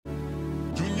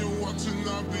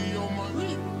I be on my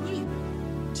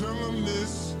tell him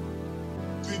this.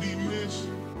 Did he miss?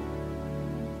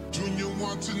 Junior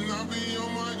watching I be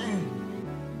on my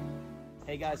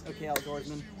Hey guys, OK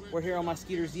Outdoorsman. We're here on my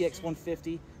Skeeter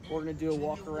ZX150. We're gonna do a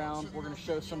walk around. We're gonna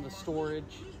show some of the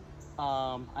storage.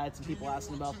 I had some people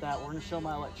asking about that. We're gonna show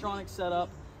my electronic setup,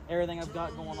 everything I've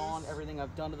got going on, everything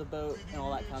I've done to the boat, and all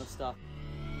that kind of stuff.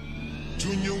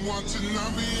 Junior watching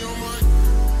I be on my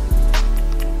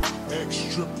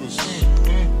ex-strippers,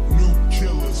 new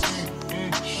killers,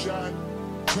 shot,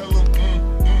 tell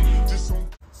them, just on.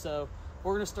 So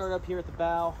we're gonna start up here at the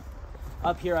bow.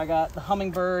 Up here I got the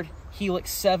Humminbird Helix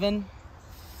 7.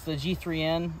 It's the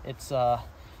G3N. It's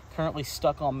currently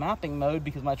stuck on mapping mode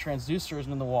because my transducer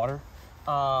isn't in the water.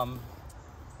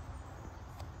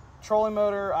 Trolling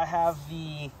motor, I have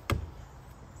the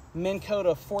Minn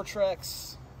Kota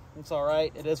Fortrex. It's all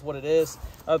right, it is what it is.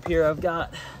 Up here I've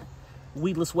got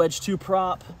weedless wedge 2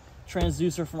 prop,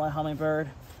 transducer for my Humminbird.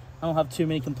 I don't have too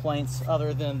many complaints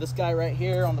other than this guy right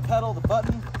here on the pedal, the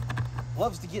button,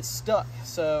 loves to get stuck.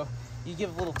 So you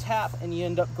give a little tap and you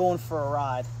end up going for a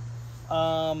ride.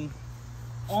 On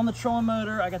the trolling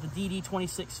motor, I got the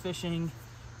DD26 Fishing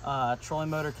trolling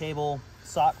motor cable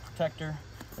sock protector.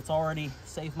 It's already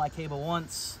saved my cable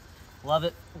once. Love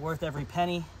it, worth every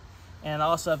penny. And I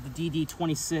also have the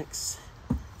DD26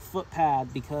 foot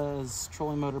pad because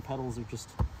trolling motor pedals are just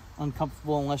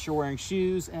uncomfortable unless you're wearing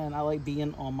shoes, and I like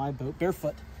being on my boat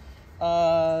barefoot.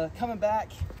 Coming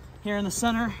back here in the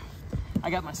center, I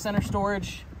got my center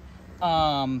storage. So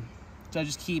I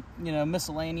just keep, you know,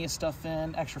 miscellaneous stuff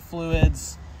in, extra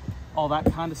fluids, all that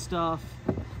kind of stuff.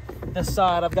 This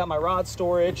side, I've got my rod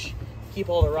storage. Keep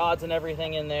all the rods and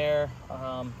everything in there.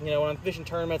 You know, when I'm fishing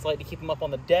tournaments, I like to keep them up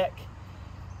on the deck.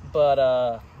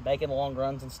 But making long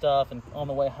runs and stuff, and on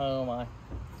the way home, I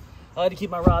like to keep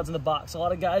my rods in the box. A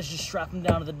lot of guys just strap them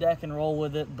down to the deck and roll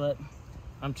with it, but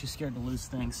I'm too scared to lose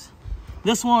things.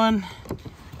 This one,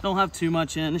 don't have too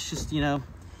much in. It's just, you know,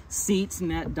 seats and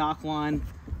that dock line.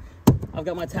 I've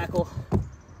got my tackle,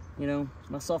 you know,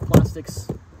 my soft plastics,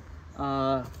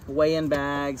 weigh-in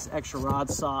bags, extra rod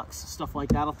socks, stuff like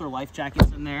that. I'll throw life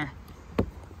jackets in there.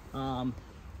 Coming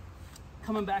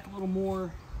back a little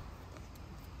more,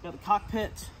 got the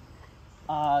cockpit,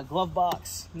 glove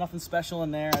box, nothing special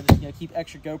in there. I just, you know, keep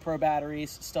extra GoPro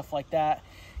batteries, stuff like that.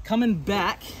 Coming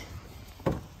back,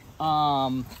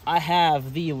 I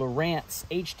have the Lowrance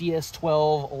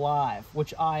HDS12 Live,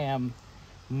 which I am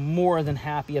more than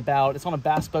happy about. It's on a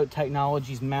Bass Boat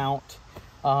Technologies mount.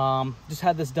 Just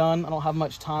had this done. I don't have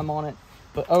much time on it,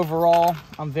 but overall,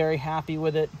 I'm very happy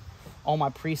with it. All my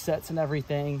presets and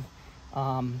everything.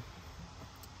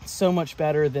 So much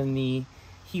better than the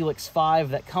Helix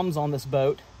 5 that comes on this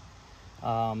boat.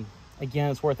 Again,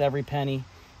 it's worth every penny.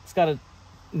 It's got a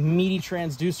meaty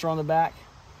transducer on the back.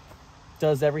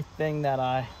 Does everything that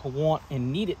I want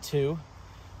and need it to.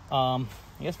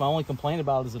 I guess my only complaint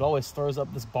about it is it always throws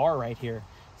up this bar right here.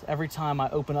 So every time I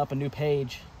open up a new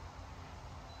page,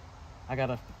 I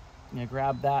gotta, you know,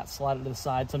 grab that, slide it to the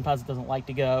side. Sometimes it doesn't like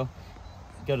to go.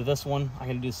 Go to this one, I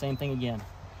gotta do the same thing again.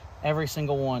 Every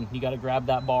single one, you gotta grab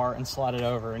that bar and slide it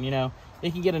over. And you know,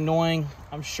 it can get annoying.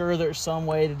 I'm sure there's some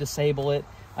way to disable it.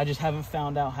 I just haven't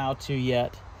found out how to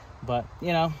yet. But,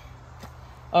 you know,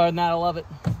 other than that, I love it.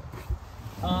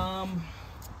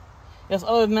 Yes,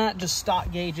 other than that, just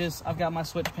stock gauges. I've got my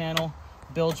switch panel,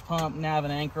 bilge pump, nav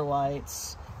and anchor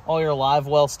lights. All your live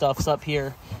well stuff's up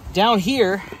here. Down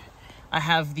here, I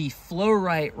have the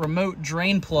Flow-Rite remote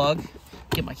drain plug.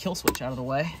 Get my kill switch out of the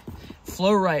way.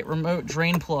 Flow-Rite remote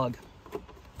drain plug.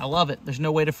 I love it. There's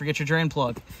no way to forget your drain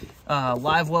plug.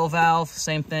 Live well valve,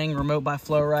 same thing, remote by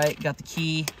Flow-Rite. Got the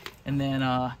key. And then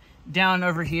down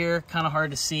over here, kind of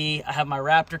hard to see, I have my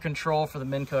Raptor control for the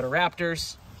Minn Kota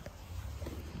Raptors.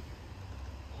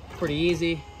 Pretty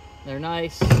easy. They're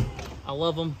nice. I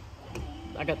love them.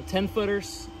 I got the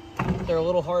 10-footers. They're a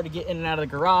little hard to get in and out of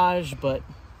the garage, but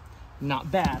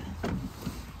not bad.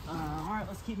 All right,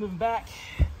 let's keep moving back.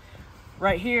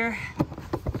 Right here,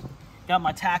 got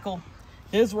my tackle.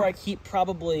 This is where I keep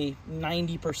probably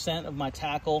 90% of my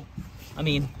tackle. I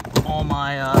mean, all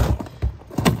my,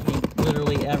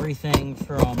 literally everything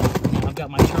from, I've got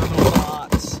my terminal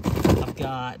box, I've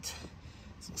got,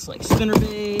 looks like spinner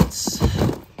baits,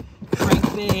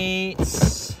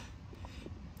 crankbaits,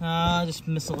 just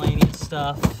miscellaneous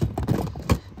stuff.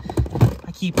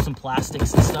 I keep some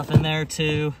plastics and stuff in there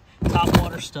too,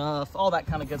 topwater stuff, all that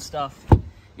kind of good stuff.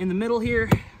 In the middle here,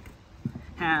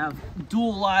 have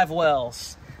dual live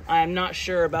wells. I am not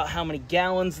sure about how many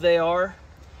gallons they are,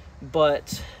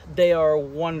 but they are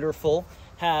wonderful.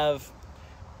 Have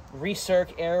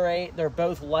recirc aerate, they're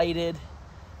both lighted.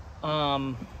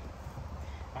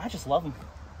 I just love them.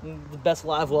 The best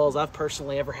live wells I've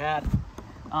personally ever had.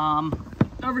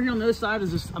 Over here on this side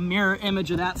is just a mirror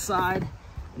image of that side.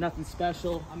 Nothing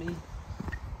special. I mean,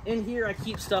 in here I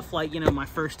keep stuff like, you know, my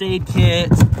first aid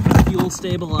kit, fuel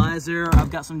stabilizer.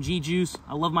 I've got some G-Juice.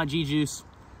 I love my G-Juice.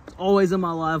 It's always in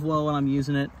my live well when I'm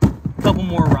using it. A couple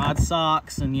more rod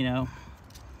socks and, you know,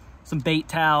 some bait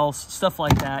towels, stuff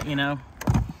like that, you know.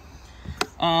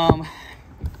 Coming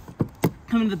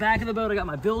to the back of the boat, I got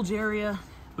my bilge area,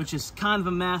 which is kind of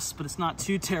a mess, but it's not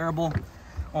too terrible.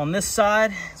 On this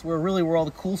side is where all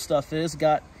the cool stuff is.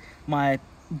 Got my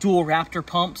dual Raptor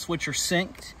pumps, which are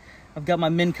synced. I've got my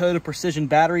Minn Kota Precision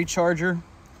battery charger,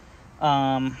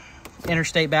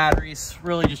 interstate batteries,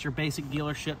 really just your basic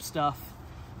dealership stuff.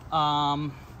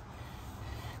 Come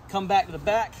back to the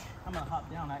back. I'm gonna hop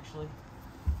down actually.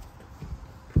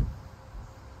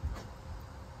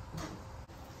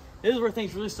 This is where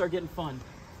things really start getting fun.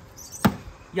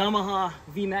 Yamaha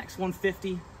VMAX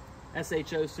 150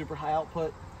 SHO super high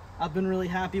output. I've been really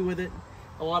happy with it.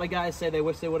 A lot of guys say they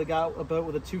wish they would have got a boat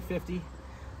with a 250.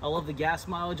 I love the gas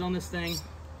mileage on this thing. It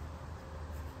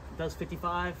does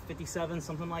 55, 57,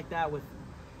 something like that with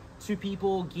 2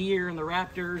 people, gear, and the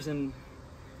Raptors, and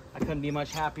I couldn't be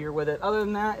much happier with it. Other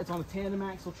than that, it's on a tandem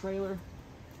axle trailer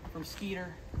from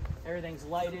Skeeter. Everything's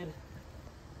lighted.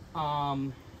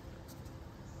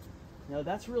 You know,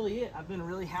 that's really it. I've been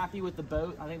really happy with the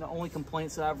boat. I think the only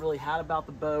complaints that I've really had about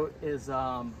the boat is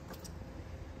had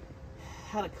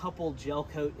a couple gel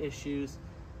coat issues.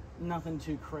 Nothing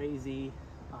too crazy.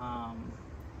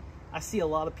 I see a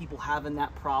lot of people having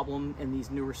that problem in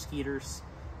these newer Skeeters,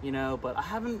 you know, but I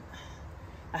haven't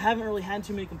really had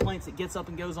too many complaints. It gets up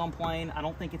and goes on plane. I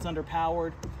don't think it's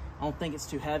underpowered. I don't think it's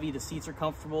too heavy. The seats are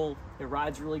comfortable. It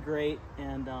rides really great.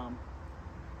 And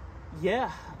yeah,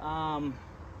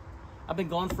 I've been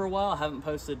gone for a while. I haven't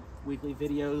posted weekly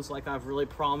videos like I've really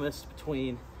promised,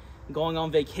 between going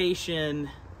on vacation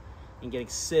and getting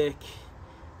sick,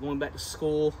 going back to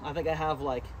school. I think I have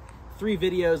like 3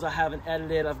 videos I haven't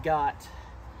edited. I've got,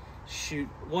 shoot,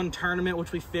 1 tournament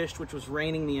which we fished, which was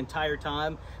raining the entire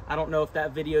time. I don't know if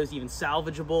that video is even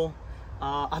salvageable.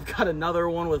 I've got another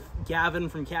one with Gavin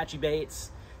from Catchy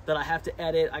Baits that I have to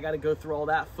edit. I got to go through all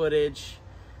that footage.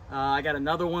 I got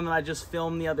another one that I just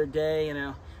filmed the other day. You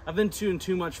know, I've been doing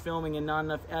too much filming and not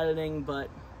enough editing, but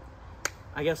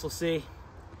I guess we'll see.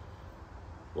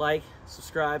 Like,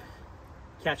 subscribe,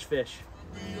 catch fish.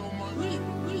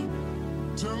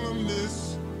 Tell him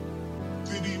this,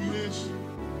 did he miss?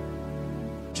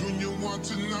 Junior want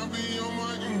to not be on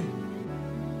my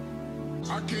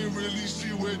I can't really see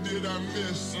where did I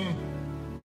miss.